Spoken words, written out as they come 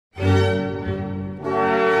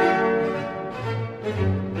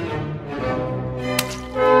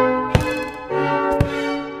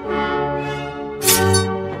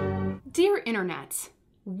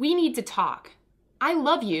We need to talk. I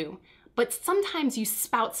love you, but sometimes you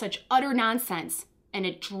spout such utter nonsense, and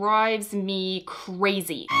it drives me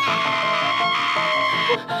crazy.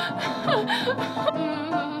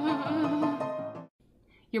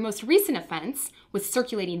 Your most recent offense was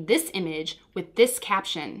circulating this image with this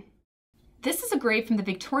caption. This is a grave from the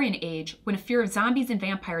Victorian age when a fear of zombies and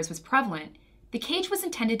vampires was prevalent. The cage was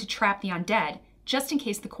intended to trap the undead, just in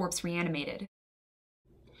case the corpse reanimated.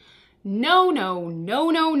 No, no, no,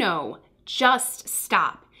 no, no. Just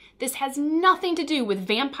stop. This has nothing to do with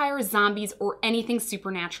vampires, zombies, or anything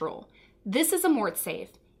supernatural. This is a mortsafe.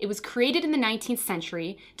 It was created in the 19th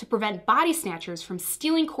century to prevent body snatchers from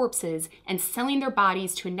stealing corpses and selling their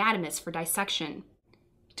bodies to anatomists for dissection.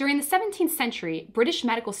 During the 17th century, British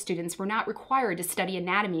medical students were not required to study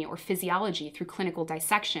anatomy or physiology through clinical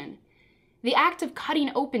dissection. The act of cutting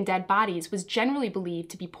open dead bodies was generally believed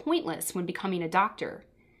to be pointless when becoming a doctor.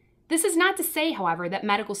 This is not to say, however, that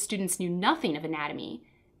medical students knew nothing of anatomy.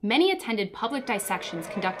 Many attended public dissections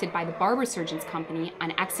conducted by the Barber Surgeons Company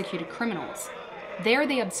on executed criminals. There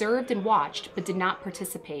they observed and watched, but did not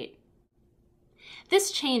participate.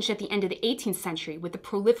 This changed at the end of the 18th century with the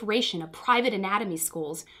proliferation of private anatomy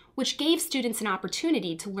schools, which gave students an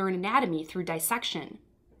opportunity to learn anatomy through dissection.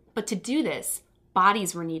 But to do this,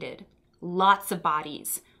 bodies were needed. Lots of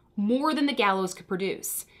bodies, more than the gallows could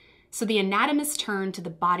produce. So the anatomists turned to the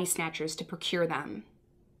body snatchers to procure them.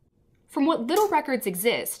 From what little records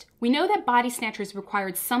exist, we know that body snatchers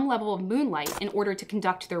required some level of moonlight in order to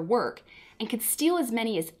conduct their work, and could steal as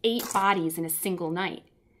many as 8 bodies in a single night.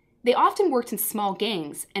 They often worked in small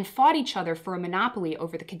gangs and fought each other for a monopoly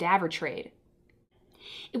over the cadaver trade.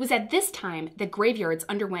 It was at this time that graveyards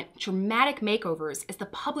underwent dramatic makeovers as the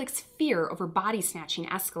public's fear over body snatching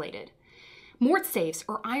escalated. Mortsafes,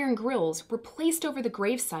 or iron grills, were placed over the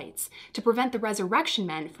grave sites to prevent the resurrection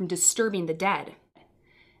men from disturbing the dead.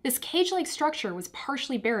 This cage-like structure was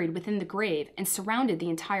partially buried within the grave and surrounded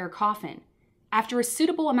the entire coffin. After a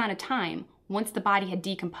suitable amount of time, once the body had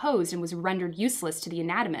decomposed and was rendered useless to the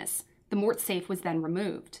anatomist, the mortsafe was then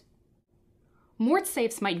removed.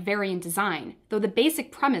 Mortsafes might vary in design, though the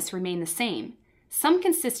basic premise remained the same. Some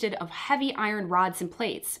consisted of heavy iron rods and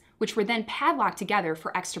plates, which were then padlocked together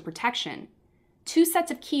for extra protection. 2 sets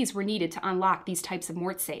of keys were needed to unlock these types of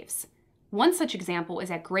mortsafes. One such example is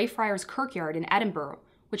at Greyfriars Kirkyard in Edinburgh,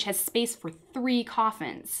 which has space for 3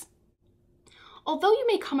 coffins. Although you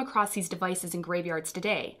may come across these devices in graveyards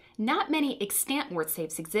today, not many extant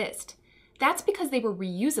mortsafes exist. That's because they were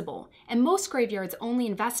reusable, and most graveyards only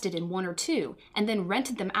invested in 1 or 2 and then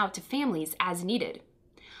rented them out to families as needed.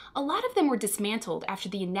 A lot of them were dismantled after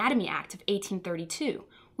the Anatomy Act of 1832,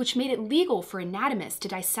 which made it legal for anatomists to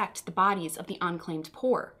dissect the bodies of the unclaimed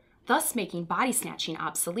poor, thus making body snatching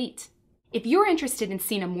obsolete. If you're interested in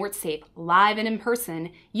seeing a mortsafe live and in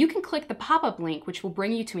person, you can click the pop-up link, which will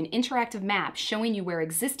bring you to an interactive map showing you where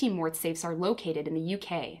existing mortsafes are located in the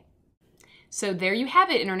UK. So there you have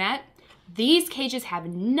it, Internet. These cages have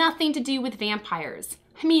nothing to do with vampires.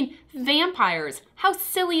 I mean, vampires, how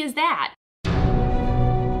silly is that?